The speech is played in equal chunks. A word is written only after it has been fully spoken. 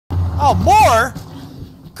Oh, more?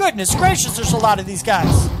 Goodness gracious, there's a lot of these guys.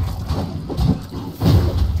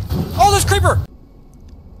 Oh, there's Creeper!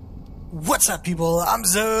 What's up, people? I'm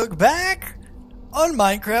Xogue, back on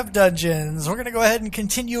Minecraft Dungeons. We're gonna go ahead and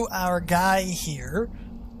continue our guy here.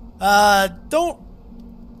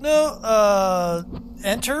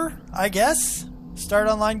 Enter, I guess. Start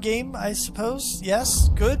online game, I suppose. Yes,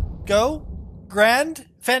 good, go. Grand,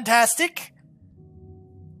 fantastic.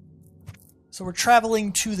 So we're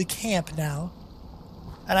traveling to the camp now.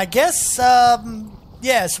 And I guess,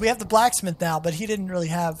 yes, we have the blacksmith now, but he didn't really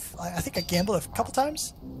have... I think I gambled a couple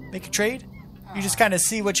times. Make a trade. You just kind of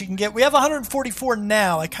see what you can get. We have 144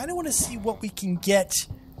 now. I kind of want to see what we can get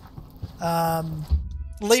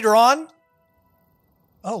later on.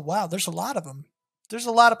 Oh, wow, there's a lot of them. There's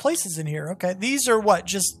a lot of places in here. Okay, these are what?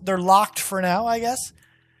 Just, they're locked for now, I guess.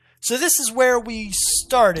 So this is where we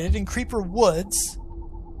started, in Creeper Woods.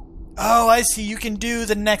 Oh, I see. You can do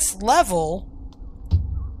the next level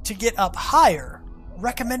to get up higher.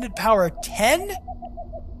 Recommended power 10?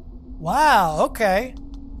 Wow, okay.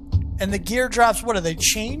 And the gear drops, what do they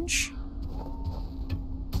change?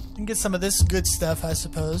 You can get some of this good stuff, I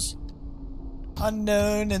suppose.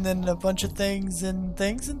 Unknown, and then a bunch of things and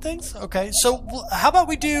things and things? Okay, so how about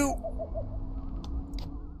we do...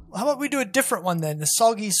 How about we do a different one then? The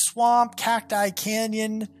Soggy Swamp, Cacti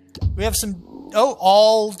Canyon. We have some... Oh,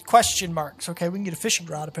 all question marks. Okay, we can get a fishing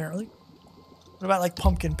rod, apparently. What about, like,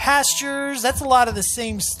 pumpkin pastures? That's a lot of the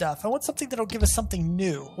same stuff. I want something that'll give us something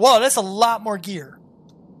new. Whoa, that's a lot more gear.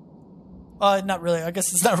 Not really. I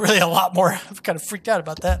guess it's not really a lot more. I'm kind of freaked out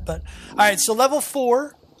about that, but... Alright, so level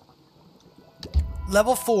 4.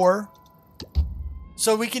 Level 4.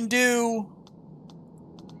 So we can do...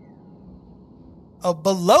 Oh,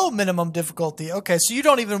 below minimum difficulty. Okay, so you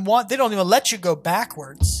don't even want... They don't even let you go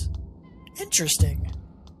backwards. Interesting.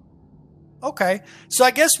 Okay, so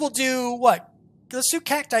I guess we'll do what? Let's do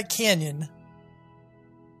Cacti Canyon.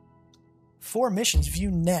 4 missions. View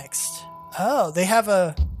next. Oh, they have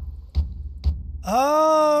a...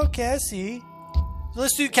 Oh, okay, I see. So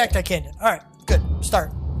let's do Cacti Canyon. All right, good.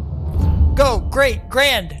 Start. Go. Great.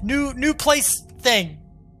 Grand. New place thing.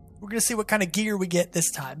 We're gonna see what kind of gear we get this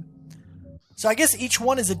time. So I guess each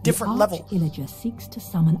one is a different level. The Arch-Illager seeks to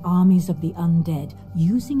summon armies of the undead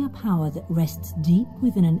using a power that rests deep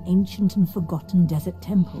within an ancient and forgotten desert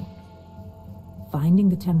temple. Finding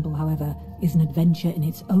the temple, however, is an adventure in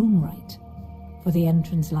its own right, for the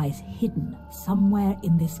entrance lies hidden somewhere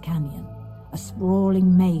in this canyon, a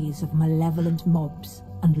sprawling maze of malevolent mobs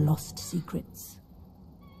and lost secrets.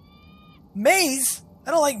 Maze?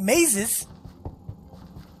 I don't like mazes.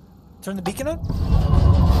 Turn the beacon on?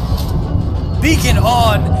 Beacon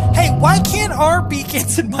on! Hey, why can't our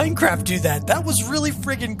beacons in Minecraft do that? That was really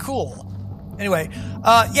friggin' cool. Anyway,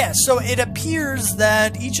 yeah, so it appears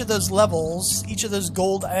that each of those levels, each of those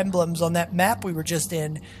gold emblems on that map we were just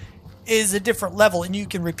in, is a different level, and you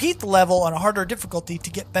can repeat the level on a harder difficulty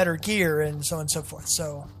to get better gear and so on and so forth.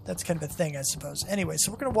 So that's kind of a thing, I suppose. Anyway,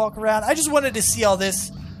 so we're going to walk around. I just wanted to see all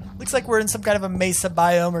this. Looks like we're in some kind of a mesa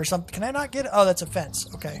biome or something. Can I not get it? Oh, that's a fence.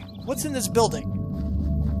 Okay. What's in this building?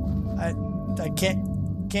 I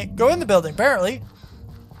can't go in the building, apparently.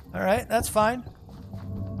 Alright, that's fine.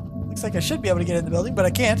 Looks like I should be able to get in the building, but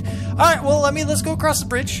I can't. Alright, well, I mean, let's go across the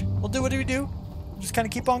bridge. We'll do what we do. Just kind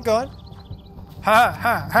of keep on going. Ha,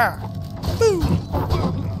 ha, ha. Boom.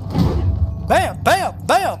 Bam, bam,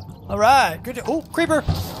 bam. Alright, good. Oh, creeper.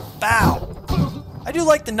 Bow. I do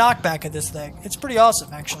like the knockback of this thing. It's pretty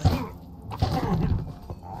awesome, actually.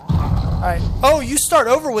 Alright. Oh, you start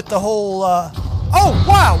over with the whole, Oh,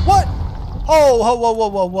 wow, what? Oh, whoa, whoa, whoa,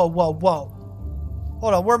 whoa, whoa, whoa, whoa.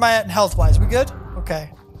 Hold on, where am I at in health-wise? We good? Okay.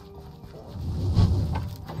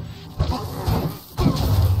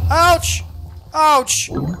 Ouch! Ouch!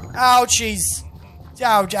 Ouchies!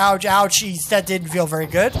 Ouch, ouch, ouchies. That didn't feel very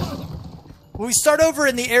good. Well, we start over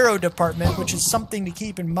in the arrow department, which is something to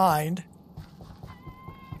keep in mind.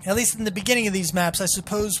 At least in the beginning of these maps, I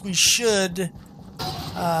suppose we should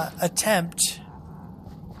attempt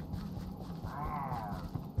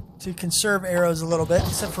to conserve arrows a little bit,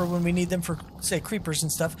 except for when we need them for, say, creepers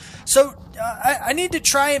and stuff. So, I need to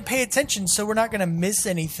try and pay attention so we're not going to miss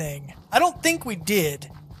anything. I don't think we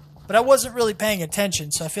did, but I wasn't really paying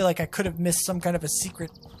attention, so I feel like I could have missed some kind of a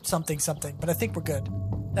secret something, but I think we're good.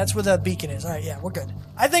 That's where the beacon is. Alright, yeah, we're good.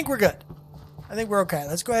 I think we're good. I think we're okay.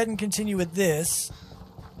 Let's go ahead and continue with this.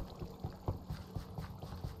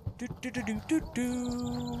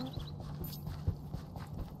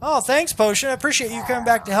 Oh, thanks, Potion. I appreciate you coming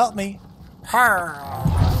back to help me.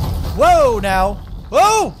 Whoa, now.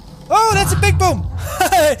 Whoa! Oh, that's a big boom!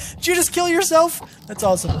 Did you just kill yourself? That's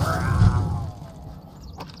awesome.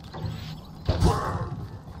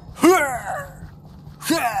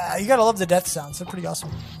 You gotta love the death sounds. They're pretty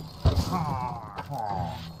awesome.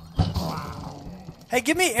 Hey,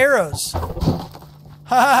 give me arrows. Ha ha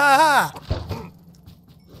ha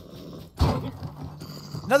ha!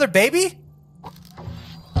 Another baby?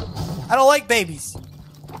 I don't like babies.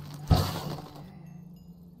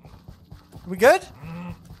 We good?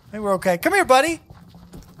 I think we're okay. Come here, buddy.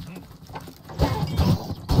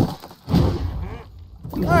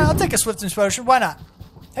 Alright, I'll take a swiftness potion. Why not?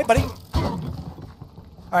 Hey, buddy.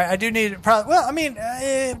 Alright, I do need... well, I mean,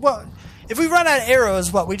 well, if we run out of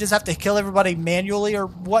arrows, what? We just have to kill everybody manually or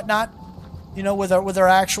whatnot? You know, with our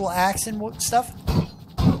actual axe and stuff?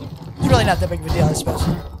 It's really not that big of a deal, I suppose.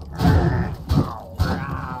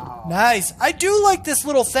 Nice. I do like this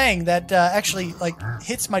little thing that actually, like,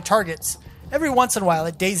 hits my targets. Every once in a while,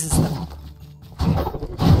 it dazes them.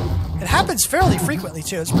 It happens fairly frequently,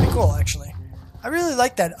 too. It's pretty cool, actually. I really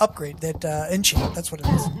like that upgrade, that enchant. That's what it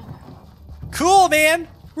is. Cool, man.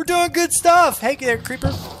 We're doing good stuff. Hey there,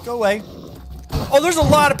 creeper. Go away. Oh, there's a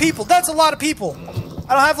lot of people. That's a lot of people.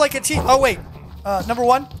 I don't have, like, a team. Oh, wait. Number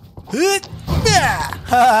one. Yes.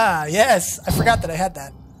 I forgot that I had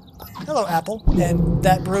that. Hello, Apple. And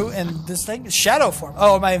that brew and this thing. Shadow form.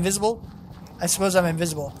 Oh, am I invisible? I suppose I'm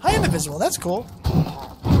invisible. I am invisible. That's cool.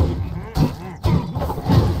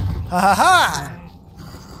 Ha ha ha!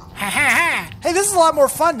 Ha ha ha! Hey, this is a lot more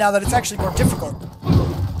fun now that it's actually more difficult.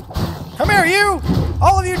 Come here, you!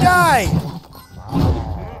 All of you die!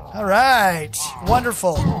 Alright.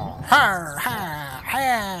 Wonderful. Ha ha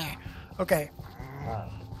ha! Okay.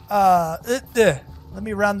 Let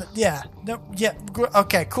me round the... Yeah. No, yeah.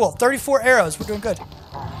 Okay, cool. 34 arrows. We're doing good.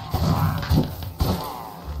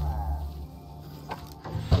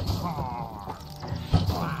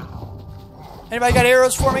 Anybody got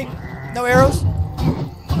arrows for me? No arrows?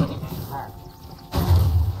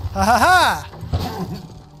 Ha ha ha!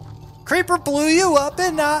 Creeper blew you up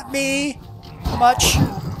and not me. Much.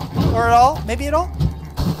 Or at all. Maybe at all.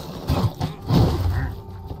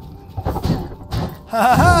 Ha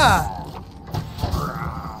ha ha!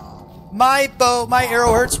 My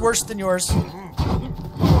arrow hurts worse than yours.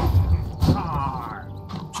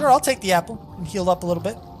 Sure, I'll take the apple and heal up a little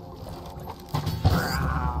bit.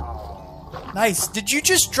 Nice. Did you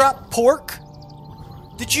just drop pork?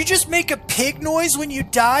 Did you just make a pig noise when you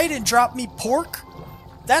died and drop me pork?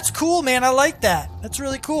 That's cool, man. I like that. That's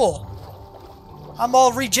really cool. I'm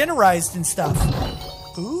all regenerized and stuff.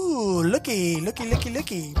 Ooh, looky.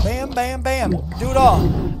 Bam, bam, bam. Do it all.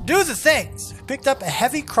 Do the things. Picked up a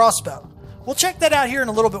heavy crossbow. We'll check that out here in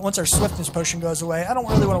a little bit once our swiftness potion goes away. I don't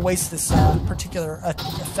really want to waste this particular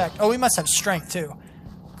effect. Oh, we must have strength too.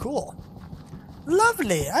 Cool.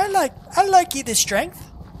 Lovely. I like you the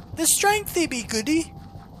strength. The strengthy be goody.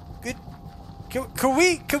 Good.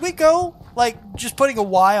 Could we go like just putting a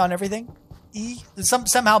Y on everything? E.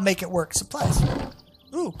 Somehow make it work. Supplies.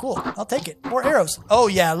 Ooh, cool. I'll take it. More arrows. Oh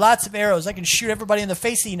yeah, lots of arrows. I can shoot everybody in the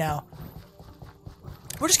facey now.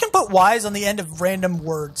 We're just gonna put Y's on the end of random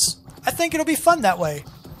words. I think it'll be fun that way.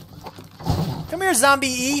 Come here, zombie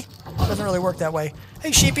E. Doesn't really work that way.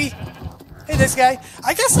 Hey, sheepy. Hey, this guy.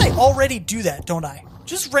 I guess I already do that, don't I?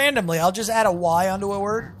 Just randomly, I'll just add a Y onto a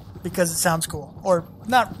word because it sounds cool. Or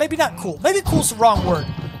not, maybe not cool. Maybe cool's the wrong word.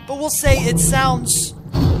 But we'll say it sounds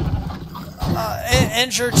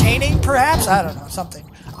entertaining, perhaps? I don't know, something.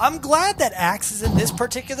 I'm glad that axes in this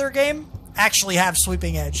particular game actually have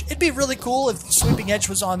sweeping edge. It'd be really cool if sweeping edge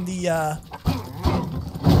was on the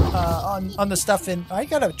on the stuff in... I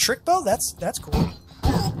got a trick bow? That's cool.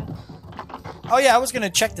 Oh yeah, I was gonna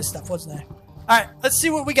check this stuff, wasn't I? Alright, let's see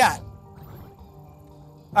what we got.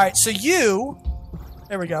 Alright, so you...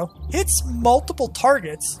 There we go. Hits multiple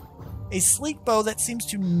targets. A sleek bow that seems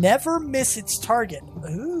to never miss its target.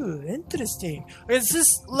 Ooh, interesting. Is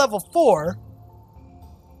this level 4?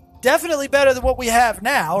 Definitely better than what we have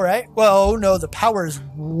now, right? Well, no, the power is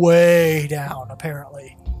way down,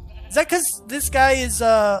 apparently. Is that because this guy is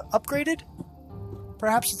upgraded?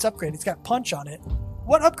 Perhaps it's upgraded. It's got punch on it.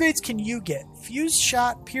 What upgrades can you get? Fuse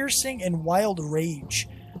shot, piercing, and wild rage.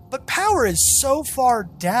 But power is so far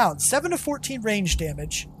down. 7 to 14 range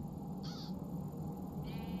damage.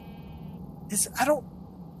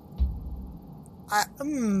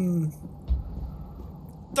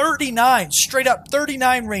 39. Straight up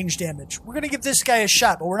 39 range damage. We're going to give this guy a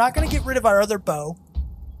shot, but we're not going to get rid of our other bow.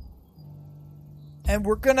 And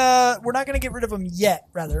we're not going to get rid of him yet,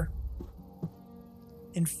 rather.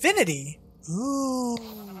 Infinity? Ooh.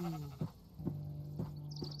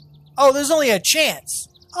 Oh, there's only a chance.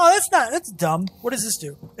 Oh, that's dumb. What does this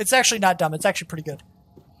do? It's actually not dumb. It's actually pretty good.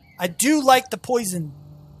 I do like the poison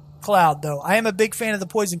cloud, though. I am a big fan of the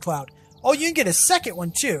poison cloud. Oh, you can get a second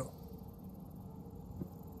one, too.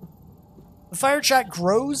 The fired shot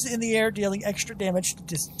grows in the air, dealing extra damage to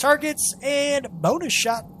distant targets, and bonus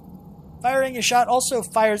shot. Firing a shot also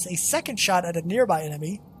fires a second shot at a nearby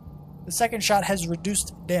enemy. The second shot has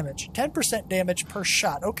reduced damage. 10% damage per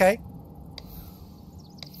shot. Okay.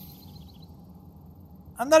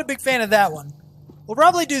 I'm not a big fan of that one. We'll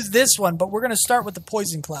probably do this one, but we're going to start with the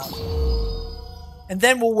poison cloud. And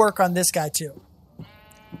then we'll work on this guy too.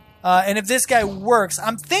 And if this guy works,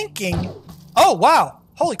 I'm thinking... Oh, wow.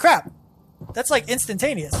 Holy crap. That's like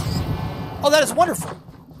instantaneous. Oh, that is wonderful.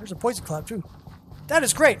 There's a poison cloud too. That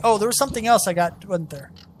is great. Oh, there was something else I got, wasn't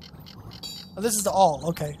there? Oh, this is the all.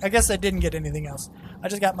 Okay. I guess I didn't get anything else. I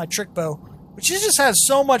just got my trick bow, which just has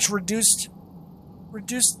so much reduced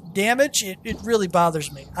damage. It really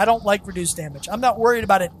bothers me. I don't like reduced damage. I'm not worried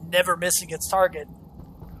about it never missing its target.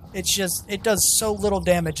 It's just, it does so little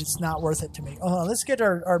damage, it's not worth it to me. Oh, let's get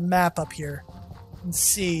our map up here and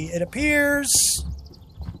see. It appears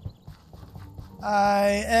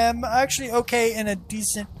I am actually okay in a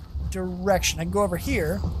decent direction. I can go over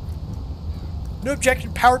here. No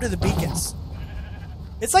objection, power to the beacons.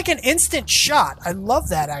 It's like an instant shot. I love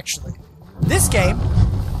that, actually. This game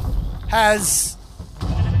has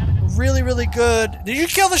really, really good... Did you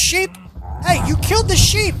kill the sheep? Hey, you killed the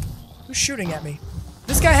sheep! Who's shooting at me?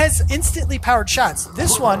 This guy has instantly powered shots.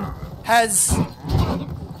 This one has...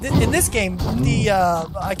 In this game, the...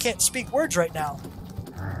 I can't speak words right now.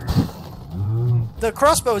 The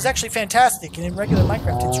crossbow is actually fantastic, and in regular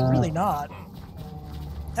Minecraft, it's really not.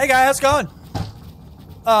 Hey guy, how's it going?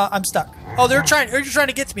 I'm stuck. Oh, you're trying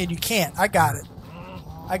to get to me, and you can't. I got it.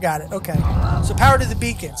 I got it. Okay. So power to the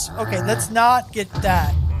beacons. Okay, let's not get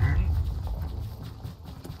that.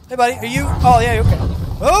 Hey buddy, are you? Oh yeah, okay.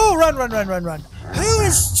 Oh, run, run, run, run, run. Who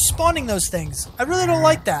is spawning those things? I really don't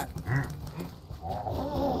like that.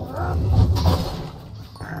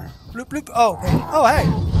 Bloop, bloop. Oh, hey. Oh, hey.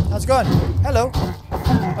 How's it going? Hello.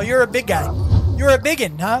 Oh, you're a big guy. You're a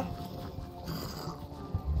biggin, huh?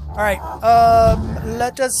 Alright,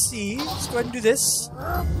 let us see. Let's go ahead and do this.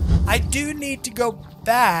 I do need to go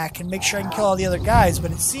back and make sure I can kill all the other guys,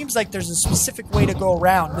 but it seems like there's a specific way to go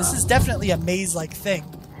around. This is definitely a maze-like thing.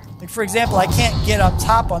 Like, for example, I can't get up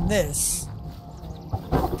top on this.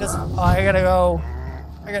 It doesn't... Oh, I gotta go...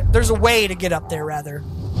 there's a way to get up there, rather.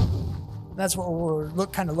 That's what we're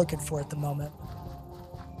kind of looking for at the moment.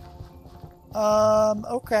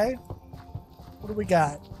 Okay. What do we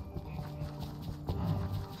got?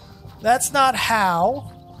 That's not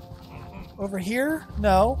how. Over here?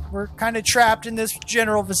 No. We're kind of trapped in this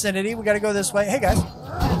general vicinity. We gotta go this way. Hey, guys. Ha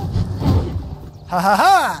ha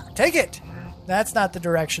ha! Take it! That's not the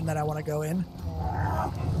direction that I want to go in.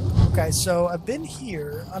 Okay, so I've been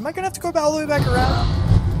here. Am I gonna have to go all the way back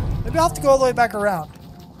around? Maybe I'll have to go all the way back around.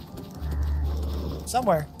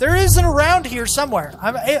 Somewhere. There is an around here somewhere.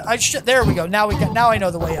 There we go. Now I know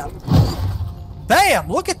the way up. Bam!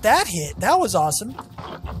 Look at that hit. That was awesome.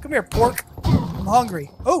 Come here, pork. I'm hungry.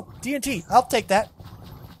 Oh, TNT. I'll take that.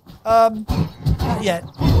 Not yet.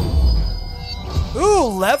 Ooh,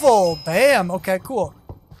 level. Bam. Okay, cool.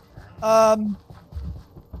 I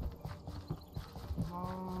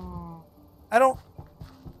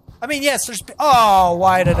mean, yes, there's... Oh,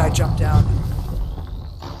 why did I jump down?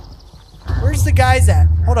 Where's the guys at?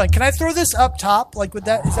 Hold on, can I throw this up top? Like, with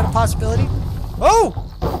that, is that a possibility? Oh!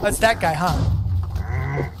 That's that guy, huh?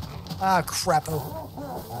 Ah, crappo.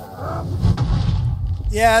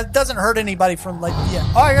 Yeah, it doesn't hurt anybody from, like, yeah.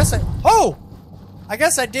 Oh, I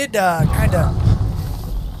guess I did, kinda...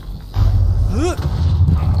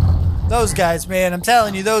 Those guys, man, I'm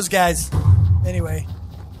telling you, those guys. Anyway,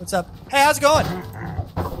 what's up? Hey, how's it going?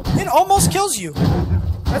 It almost kills you.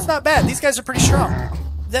 That's not bad. These guys are pretty strong.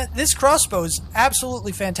 This crossbow is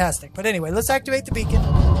absolutely fantastic. But anyway, let's activate the beacon.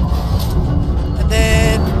 And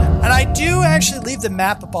then... And I do actually leave the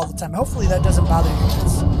map up all the time. Hopefully that doesn't bother you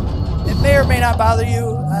guys. It may or may not bother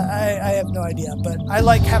you. I have no idea. But I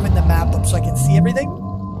like having the map up so I can see everything.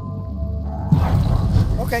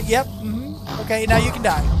 Okay, yep. Okay, now you can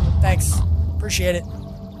die. Thanks. Appreciate it.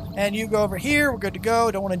 And you go over here. We're good to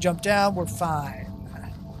go. Don't want to jump down. We're fine.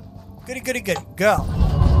 Goody, goody, goody. Go.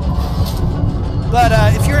 But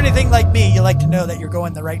if you're anything like me, you like to know that you're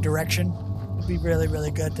going the right direction. It'd be really,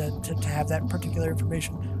 really good to have that particular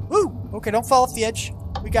information. Woo! Okay, don't fall off the edge.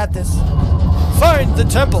 We got this. Find the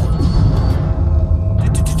temple!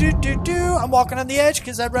 I'm walking on the edge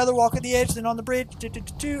because I'd rather walk on the edge than on the bridge.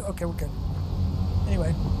 Okay, we're good.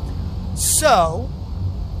 Anyway. So...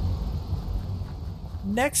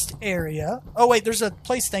 Next area... Oh, wait, there's a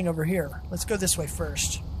place thing over here. Let's go this way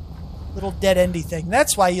first. Little dead-endy thing.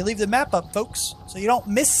 That's why you leave the map up, folks. So you don't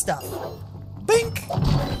miss stuff. Bink!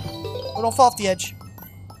 Oh, don't fall off the edge.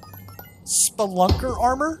 Spelunker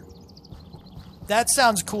armor? That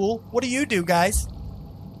sounds cool. What do you do, guys?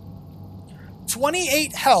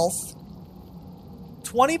 28 health.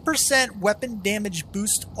 20% weapon damage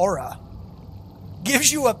boost aura.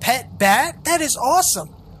 Gives you a pet bat? That is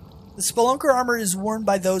awesome. The Spelunker armor is worn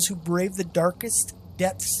by those who brave the darkest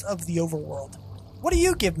depths of the overworld. What do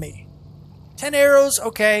you give me? 10 arrows,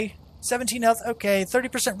 okay. 17 health, okay.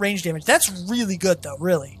 30% range damage. That's really good, though,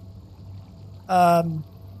 really. I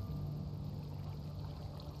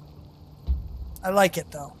like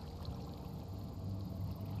it, though.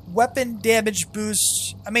 Weapon damage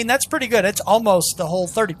boost. I mean, that's pretty good. It's almost the whole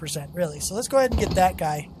 30%, really. So let's go ahead and get that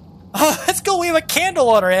guy. Oh, let's go. We have a candle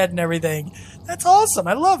on our head and everything. That's awesome.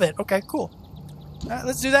 I love it. Okay, cool. All right,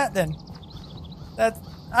 let's do that then. I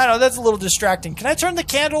don't know. That's a little distracting. Can I turn the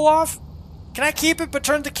candle off? Can I keep it but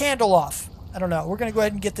turn the candle off? I don't know. We're going to go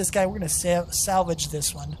ahead and get this guy. We're going to salvage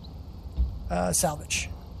this one. Salvage.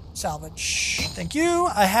 Salvage. Thank you.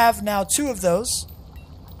 I have now 2 of those.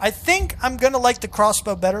 I think I'm going to like the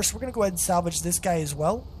crossbow better, so we're going to go ahead and salvage this guy as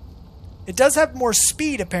well. It does have more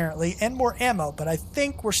speed, apparently, and more ammo, but I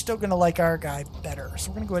think we're still going to like our guy better. So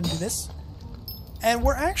we're going to go ahead and do this. And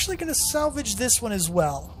we're actually going to salvage this one as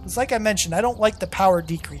well. Because like I mentioned, I don't like the power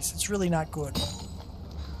decrease. It's really not good.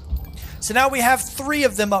 So now we have 3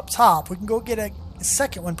 of them up top. We can go get a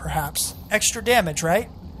second one, perhaps. Extra damage, right?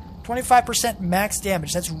 25% max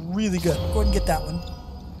damage. That's really good. Go ahead and get that one.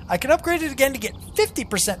 I can upgrade it again to get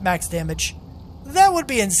 50% max damage. That would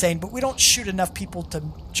be insane, but we don't shoot enough people to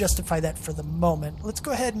justify that for the moment. Let's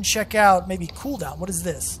go ahead and check out maybe cooldown. What is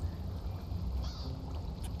this?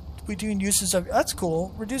 We do uses of... That's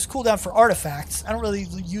cool. Reduce cooldown for artifacts. I don't really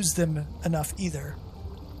use them enough either.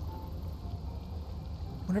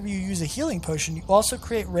 Whenever you use a healing potion, you also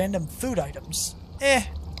create random food items. And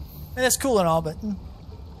that's cool and all, but...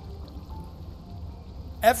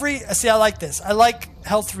 See, I like this. I like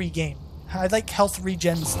health regain. I like health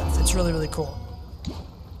regen stuff. It's really, really cool.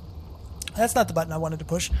 That's not the button I wanted to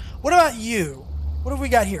push. What about you? What have we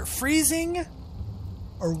got here? Freezing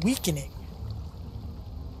or weakening?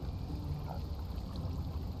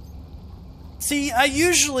 See, I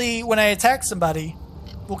usually, when I attack somebody,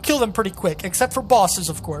 will kill them pretty quick. Except for bosses,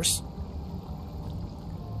 of course.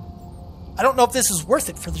 I don't know if this is worth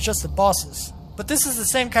it for just the bosses. But this is the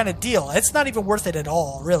same kind of deal. It's not even worth it at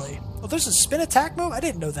all, really. Oh, there's a spin attack move? I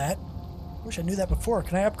didn't know that. Wish I knew that before.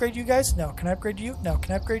 Can I upgrade you guys? No. Can I upgrade you? No.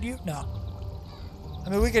 Can I upgrade you? No. I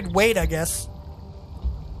mean, we could wait, I guess.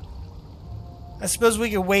 I suppose we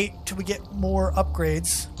could wait till we get more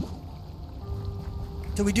upgrades.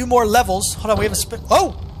 Till we do more levels. Hold on, we have a spin...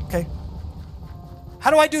 Oh! Okay. How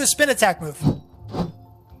do I do a spin attack move?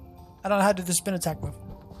 I don't know how to do the spin attack move.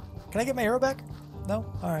 Can I get my arrow back? No?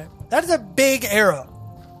 Alright. That is a big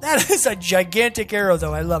arrow. That is a gigantic arrow,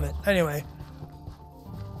 though. I love it. Anyway.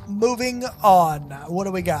 Moving on. What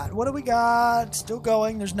do we got? What do we got? Still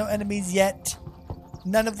going. There's no enemies yet.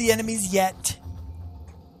 None of the enemies yet.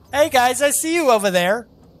 Hey, guys. I see you over there.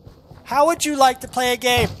 How would you like to play a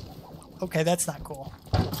game? Okay, that's not cool.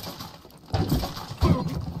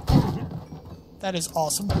 That is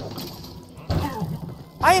awesome.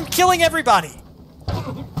 I am killing everybody.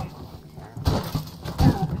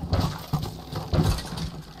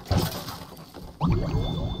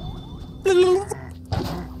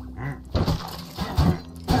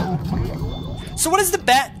 So what does the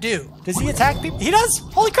bat do? Does he attack people? He does?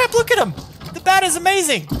 Holy crap, look at him! The bat is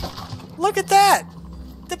amazing! Look at that!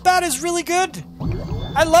 The bat is really good!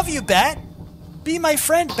 I love you, bat! Be my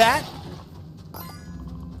friend, bat!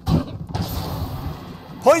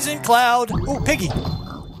 Poison cloud! Ooh, piggy!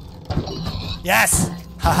 Yes!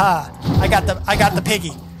 Haha! I got the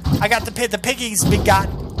piggy! The piggy's been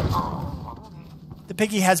gotten! The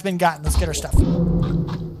piggy has been gotten. Let's get our stuff.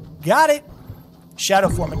 Got it! Shadow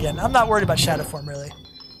form again. I'm not worried about shadow form, really.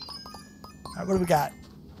 Alright, what do we got?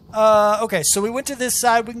 Okay, so we went to this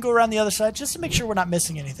side. We can go around the other side just to make sure we're not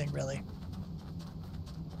missing anything, really.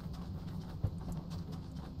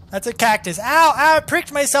 That's a cactus. Ow! Ow! I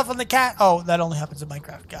pricked myself on the cat. Oh, that only happens in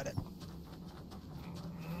Minecraft. Got it.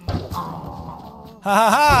 Ha ha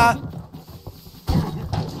ha!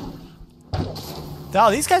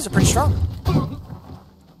 Oh, these guys are pretty strong.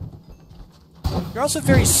 You're also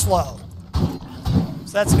very slow.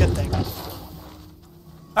 So that's a good thing.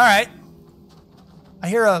 Alright. I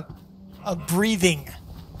hear a breathing.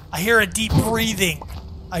 I hear a deep breathing.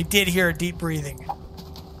 I did hear a deep breathing.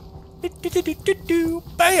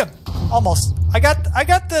 Bam! Almost. I got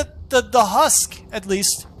the husk, at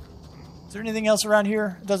least. Is there anything else around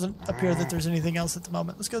here? It doesn't appear that there's anything else at the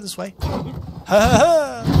moment. Let's go this way. Ha ha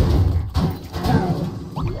ha!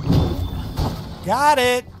 Got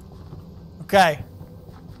it! Okay.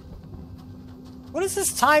 What is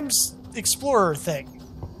this Times Explorer thing?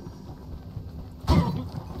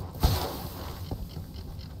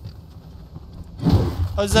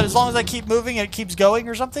 Oh, is that as long as I keep moving, it keeps going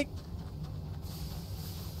or something?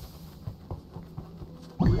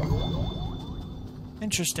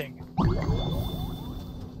 Interesting.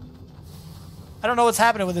 I don't know what's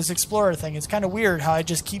happening with this Explorer thing. It's kind of weird how I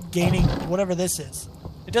just keep gaining whatever this is.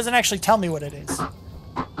 It doesn't actually tell me what it is.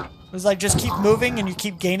 It's like just keep moving and you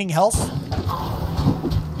keep gaining health.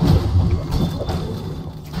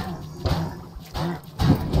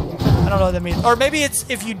 I don't know what that means. Or maybe it's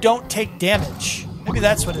if you don't take damage. Maybe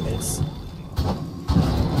that's what it is.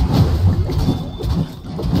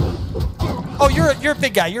 Oh, you're a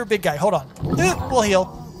big guy. You're a big guy. Hold on. We'll heal.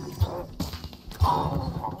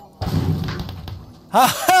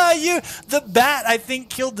 Haha, the bat, I think,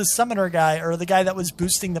 killed the summoner guy, or the guy that was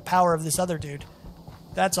boosting the power of this other dude.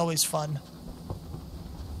 That's always fun.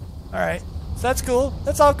 Alright, so that's cool.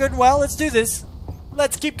 That's all good and well. Let's do this.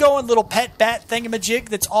 Let's keep going, little pet bat thingamajig.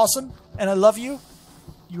 That's awesome, and I love you.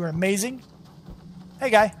 You are amazing. Hey,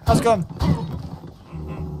 guy. How's it going?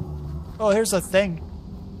 Oh, here's a thing.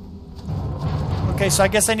 Okay, so I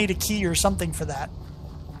guess I need a key or something for that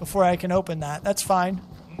before I can open that. That's fine.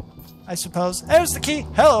 I suppose. There's the key.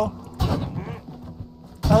 Hello.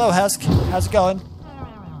 Hello, Husk. How's it going?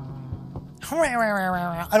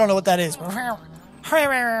 I don't know what that is.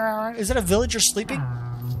 Is it a villager sleeping?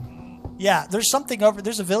 Yeah, there's something over...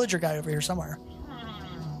 There's a villager guy over here somewhere.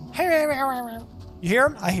 You hear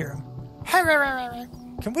him? I hear him.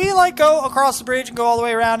 Can we, like, go across the bridge and go all the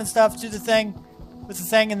way around and stuff? Do the thing with the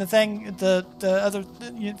thing and the thing, the other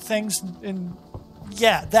things and...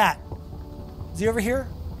 Yeah, that. Is he over here?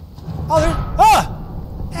 Oh, there... Ah!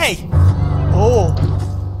 Hey! Oh.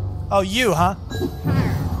 Oh, you, huh?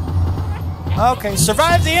 Okay,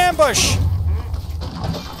 survive the ambush!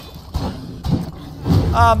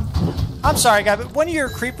 I'm sorry, guy, but one of your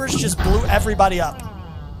creepers just blew everybody up.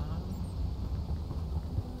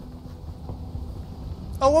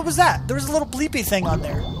 Oh, what was that? There was a little bleepy thing on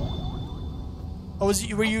there. Oh,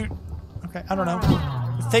 were you... Okay, I don't know.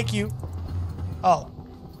 Thank you. Oh.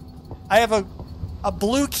 I have a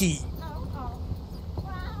blue key.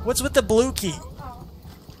 What's with the blue key?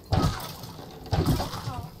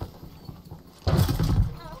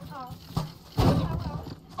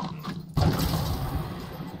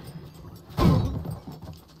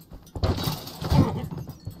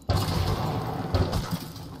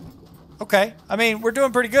 Okay. I mean, we're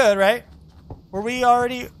doing pretty good, right? Were we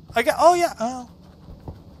already... Oh, yeah. Oh.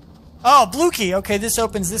 Oh, blue key. Okay, this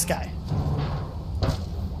opens this guy.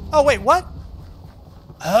 Oh, wait, what?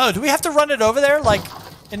 Oh, do we have to run it over there? Like,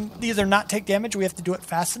 and either not take damage or we have to do it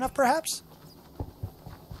fast enough, perhaps?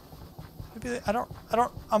 Maybe I don't,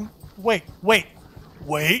 wait.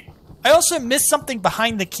 I also missed something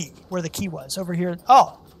behind the key, where the key was, over here.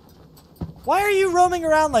 Oh. Why are you roaming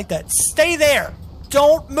around like that? Stay there.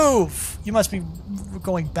 Don't move. You must be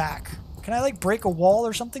going back. Can I, like, break a wall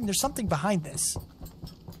or something? There's something behind this.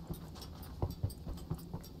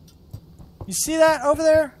 You see that over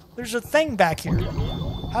there? There's a thing back here.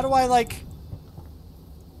 How do I, like...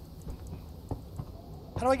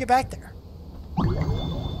 How do I get back there? I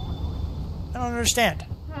don't understand.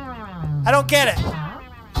 I don't get it.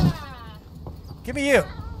 Give me you.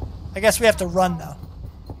 I guess we have to run, though.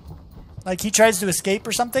 Like, he tries to escape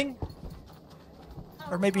or something?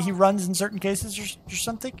 Or maybe he runs in certain cases or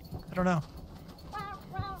something? I don't know.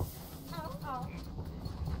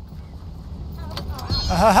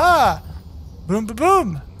 Ha! Boom, boom,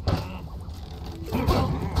 boom!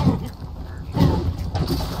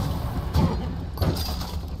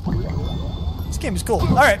 This game is cool.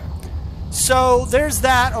 Alright. So, there's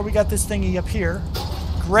that. Oh, we got this thingy up here.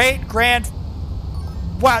 Great, grand...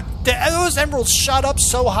 Wow, those emeralds shot up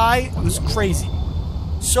so high. It was crazy.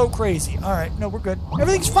 So crazy. Alright, no, we're good.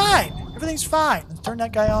 Everything's fine. Everything's fine. Let's turn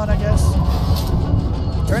that guy on, I guess.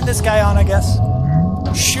 Turn this guy on, I guess.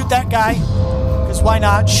 Shoot that guy. Because why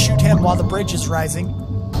not? Shoot him while the bridge is rising.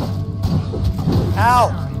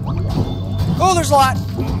 Ow. Oh, there's a lot.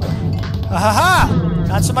 Ha!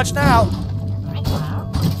 Not so much now.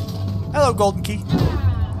 Hello, golden key.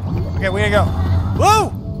 Okay, we gotta go.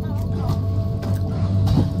 Whoa!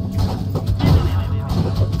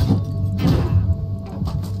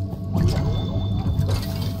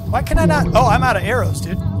 Why can I not? Oh, I'm out of arrows,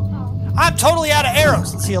 dude. I'm totally out of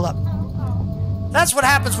arrows. Let's heal up. That's what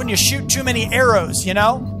happens when you shoot too many arrows, you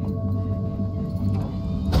know?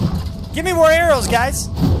 Give me more arrows, guys.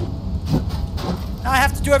 Now I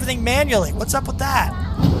have to do everything manually. What's up with that?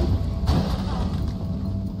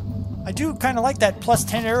 I I do kind of like that plus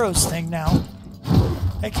 10 arrows thing now.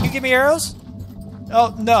 Hey, can you give me arrows?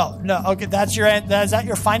 Oh, no. Okay, is that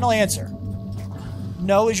your final answer?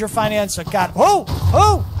 No is your final answer. Got it. Whoa!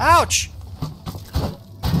 Oh! Ouch!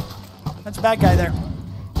 That's a bad guy there.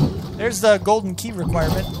 There's the golden key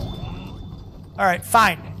requirement. Alright,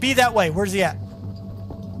 fine. Be that way. Where's he at?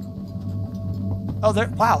 Oh, there.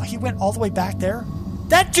 Wow, he went all the way back there?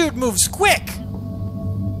 That dude moves quick!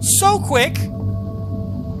 So quick!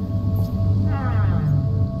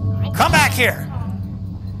 Come back here!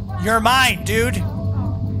 You're mine, dude!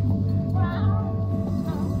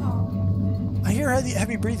 I hear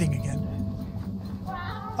heavy breathing again.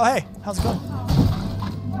 Oh, hey. How's it going?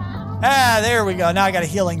 Ah, there we go. Now I got a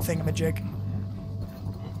healing thingamajig.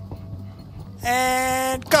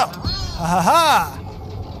 And go! Ha ha ha!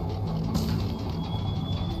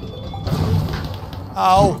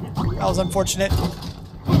 Oh, that was unfortunate.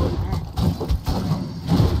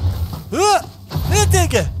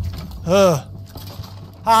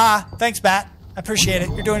 Ha! Thanks, Bat. I appreciate it.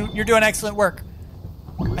 You're doing excellent work.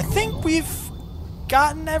 I think we've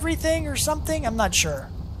gotten everything or something. I'm not sure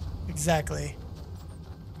exactly.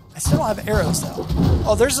 I still don't have arrows though.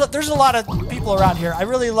 Oh, there's a lot of people around here. I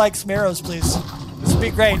really like some arrows, please. This would be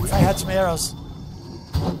great if I had some arrows.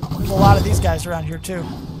 There's a lot of these guys around here too.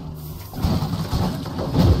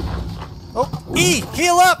 Oh, E!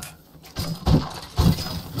 Heal up!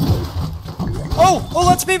 Oh,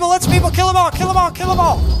 let's people, kill them all!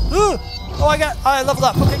 Ooh. Oh, I leveled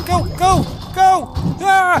up. Okay, go!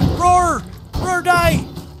 Ah, roar! Roar, die!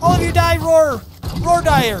 All of you die, roar! Roar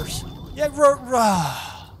diers! Yeah, roar.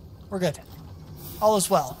 We're good. All is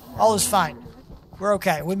well. All is fine. We're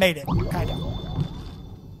okay. We made it. Kinda.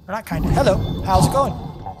 Or not kinda. Hello. How's it going?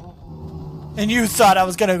 And you thought I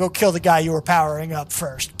was gonna go kill the guy you were powering up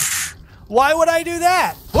first. Why would I do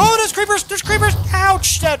that? Whoa, there's creepers! There's creepers!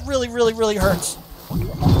 Ouch! That really hurts.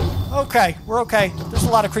 Okay, we're okay. There's a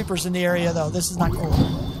lot of creepers in the area, though. This is not cool.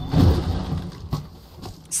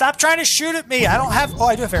 Stop trying to shoot at me! I don't have... Oh,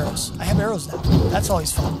 I do have arrows. I have arrows now. That's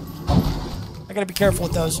always fun. I gotta be careful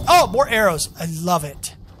with those. Oh, more arrows! I love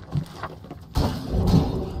it.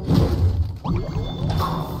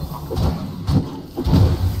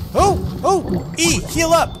 Oh! E!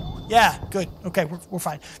 Heal up! Yeah, good. Okay, we're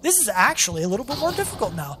fine. This is actually a little bit more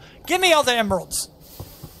difficult now. Give me all the emeralds.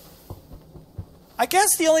 I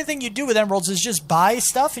guess the only thing you do with emeralds is just buy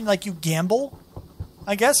stuff and, like, you gamble,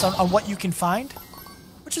 I guess, on what you can find.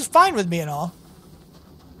 Which is fine with me and all.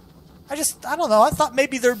 I don't know. I thought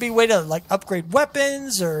maybe there'd be a way to, like, upgrade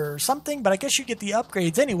weapons or something, but I guess you get the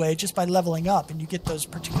upgrades anyway just by leveling up and you get those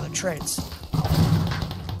particular traits.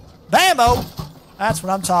 Bammo! That's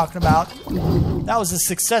what I'm talking about. That was a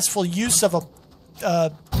successful use of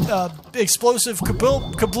a explosive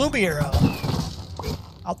kabloomy arrow.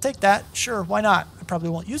 I'll take that. Sure, why not? I probably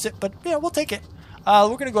won't use it, but yeah, we'll take it. We're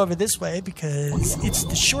going to go over this way because it's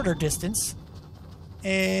the shorter distance.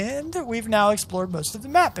 And we've now explored most of the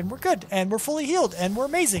map, and we're good. And we're fully healed, and we're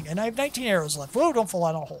amazing. And I have 19 arrows left. Whoa, don't fall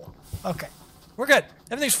out of a hole. Okay, we're good.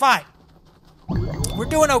 Everything's fine. We're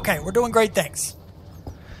doing okay. We're doing great things.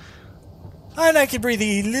 And I can breathe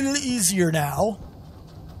a little easier now.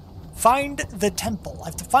 Find the temple. I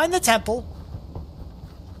have to find the temple.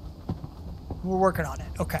 We're working on it.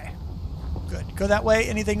 Okay. Good. Go that way.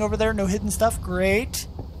 Anything over there? No hidden stuff? Great.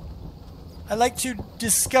 I like to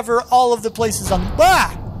discover all of the places on...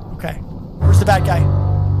 Ah! Okay. Where's the bad guy?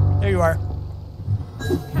 There you are.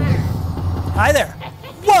 Hi there.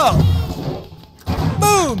 Whoa!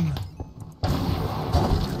 Boom!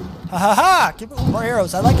 Ha ha ha! Give me more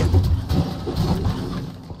arrows. I like it.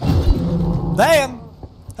 Bam!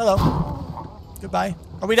 Hello. Goodbye.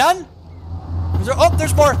 Are we done? Oh,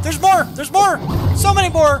 there's more! There's more! There's more! So many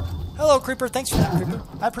more! Hello, Creeper. Thanks for that, Creeper.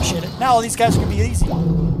 I appreciate it. Now all these guys are going to be easy.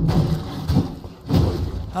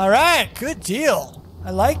 Alright, good deal.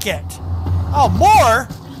 I like it. Oh, more?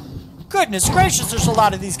 Goodness gracious, there's a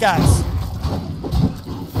lot of these guys.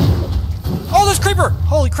 Oh, there's Creeper!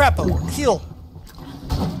 Holy crap, heal.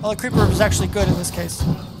 Well, the Creeper was actually good in this case.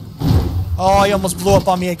 Oh, he almost blew up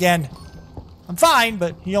on me again. I'm fine,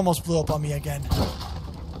 but he almost blew up on me again.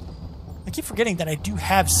 I keep forgetting that I do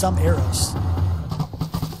have some arrows.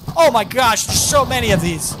 Oh my gosh, there's so many of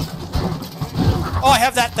these. Oh, I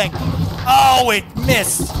have that thing. Oh, it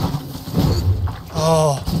missed.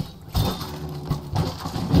 Oh.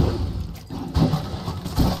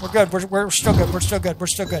 We're good. We're still good. We're still good. We're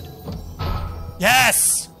still good.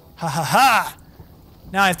 Yes! Ha ha ha!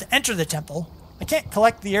 Now I have to enter the temple. I can't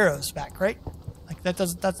collect the arrows back, right? Like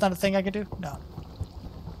that's not a thing I can do? No.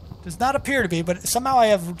 Does not appear to be, but somehow I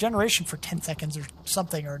have regeneration for 10 seconds or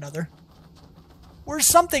something or another. We're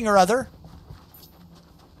something or other.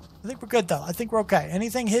 I think we're good, though. I think we're okay.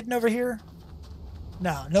 Anything hidden over here?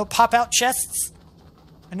 No. No pop-out chests?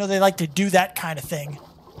 I know they like to do that kind of thing.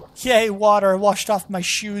 Yay, water. I washed off my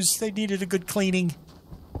shoes. They needed a good cleaning.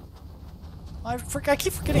 I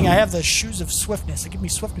keep forgetting I have the Shoes of Swiftness. They give me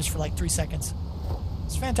swiftness for like 3 seconds.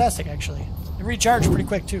 It's fantastic, actually. They recharge pretty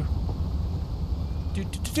quick, too.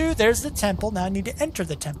 There's the temple. Now I need to enter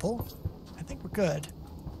the temple. I think we're good.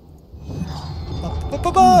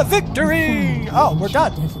 Victory! Oh, we're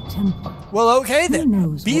done. There's a temple. Well, okay then. Who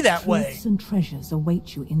knows Be what that way. truths and treasures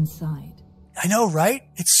await you inside. I know, right?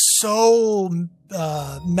 It's so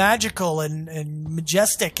magical and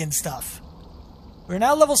majestic and stuff. We're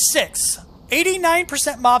now level 6.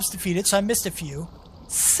 89% mobs defeated, so I missed a few.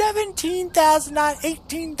 17,000, not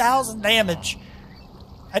 18,000 damage.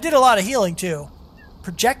 I did a lot of healing, too.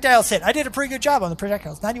 Projectiles hit. I did a pretty good job on the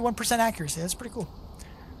projectiles. 91% accuracy. That's pretty cool.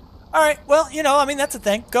 Alright, well, you know, I mean, that's a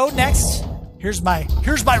thing. Go next. Here's my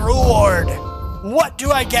reward. What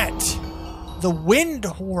do I get? The Wind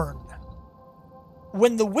Horn.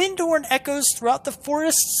 When the wind horn echoes throughout the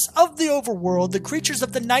forests of the overworld, the creatures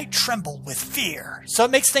of the night tremble with fear. So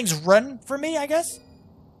it makes things run for me, I guess?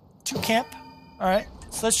 To camp. Alright,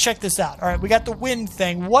 so let's check this out. Alright, we got the wind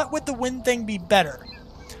thing. What would the wind thing be better?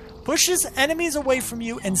 Pushes enemies away from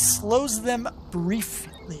you and slows them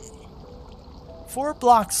briefly. 4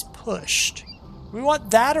 blocks pushed. We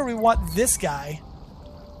want that or we want this guy?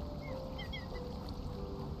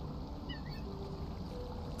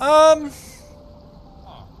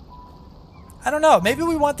 I don't know. Maybe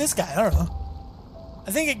we want this guy. I don't know.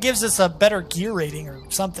 I think it gives us a better gear rating or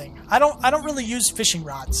something. I don't really use fishing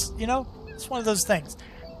rods, you know? It's one of those things.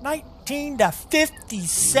 19 to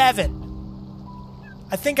 57.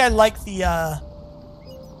 I think I like the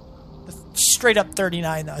straight up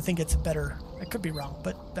 39 though. I think it's better. I could be wrong,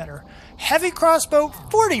 but better. Heavy crossbow,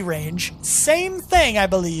 40 range. Same thing, I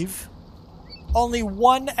believe. Only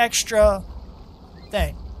one extra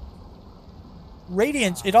thing.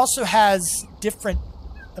 Radiance, it also has different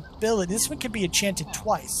ability. This one can be enchanted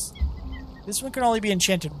twice. This one can only be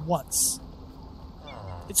enchanted once.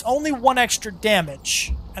 It's only 1 extra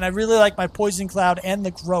damage, and I really like my Poison Cloud and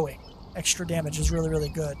the growing. Extra damage is really, really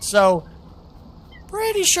good. So,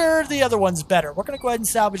 pretty sure the other one's better. We're going to go ahead and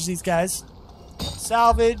salvage these guys.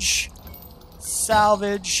 Salvage,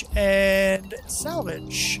 salvage, and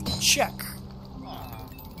salvage. Check.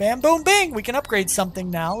 Bam, boom, bing! We can upgrade something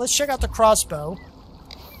now. Let's check out the crossbow.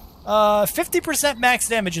 50% max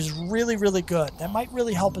damage is really, really good. That might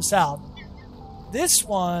really help us out. This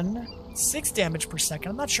one, 6 damage per second.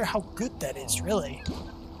 I'm not sure how good that is, really.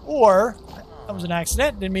 Or, that was an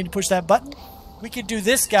accident. Didn't mean to push that button. We could do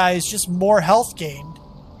this guy as just more health gained.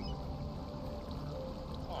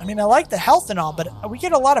 I mean, I like the health and all, but we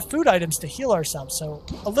get a lot of food items to heal ourselves, so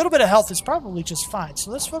a little bit of health is probably just fine. So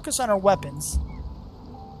let's focus on our weapons.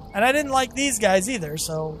 And I didn't like these guys either,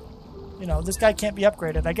 so, you know, this guy can't be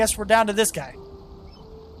upgraded. I guess we're down to this guy.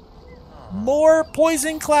 More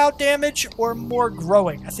Poison Cloud damage or more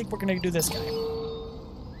growing? I think we're going to do this guy.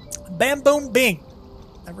 Bam, boom, bing.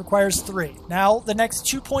 That requires 3. Now, the next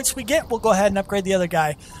 2 points we get, we'll go ahead and upgrade the other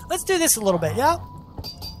guy. Let's do this a little bit, yeah?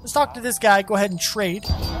 Let's talk to this guy. Go ahead and trade.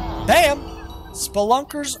 Bam!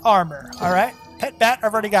 Spelunker's Armor. Alright. Pet Bat,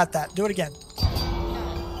 I've already got that. Do it again.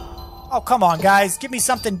 Oh, come on, guys. Give me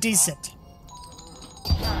something decent.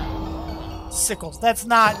 Sickles. That's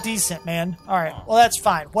not decent, man. Alright. Well, that's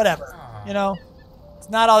fine. Whatever. You know? It's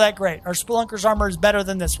not all that great. Our Spelunker's Armor is better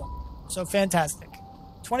than this one. So, fantastic.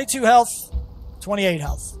 22 health. 28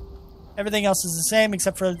 health. Everything else is the same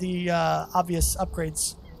except for the obvious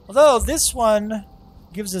upgrades. Although, this one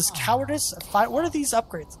gives us Cowardice. What are these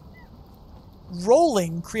upgrades?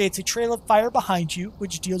 Rolling creates a trail of fire behind you,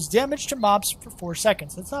 which deals damage to mobs for 4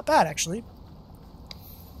 seconds. That's not bad, actually.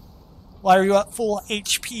 While you're at full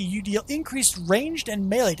HP, you deal increased ranged and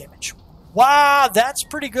melee damage. Wow, that's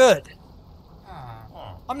pretty good.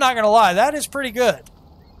 I'm not going to lie, that is pretty good.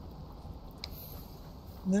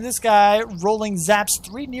 And then this guy, rolling zaps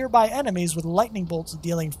 3 nearby enemies with lightning bolts,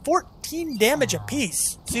 dealing 14 damage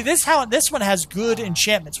apiece. See, this one has good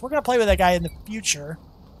enchantments. We're going to play with that guy in the future.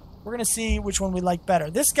 We're going to see which one we like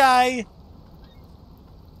better. This guy,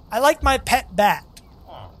 I like my Pet Bat.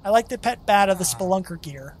 I like the Pet Bat of the Spelunker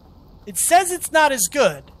gear. It says it's not as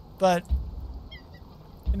good, but...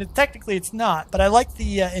 and technically it's not, but I like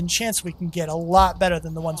the enchants we can get a lot better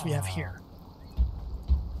than the ones we have here.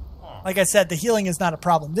 Like I said, the healing is not a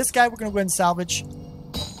problem. This guy we're going to go ahead and salvage.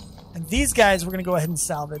 And these guys we're going to go ahead and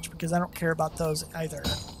salvage because I don't care about those either.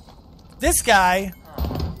 This guy,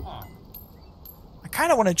 I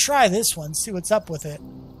kind of want to try this one, see what's up with it.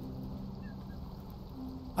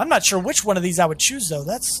 I'm not sure which one of these I would choose, though.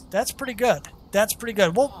 That's pretty good. That's pretty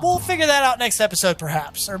good. We'll figure that out next episode,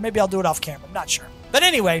 perhaps. Or maybe I'll do it off camera. I'm not sure. But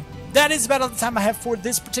anyway, that is about all the time I have for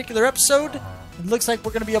this particular episode. It looks like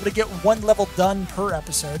we're going to be able to get 1 level done per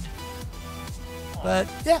episode. But,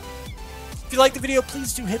 yeah. If you like the video,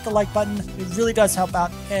 please do hit the like button. It really does help out.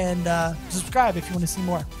 And subscribe if you want to see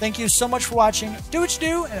more. Thank you so much for watching. Do what you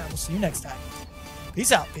do, and I will see you next time.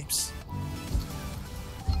 Peace out, peeps.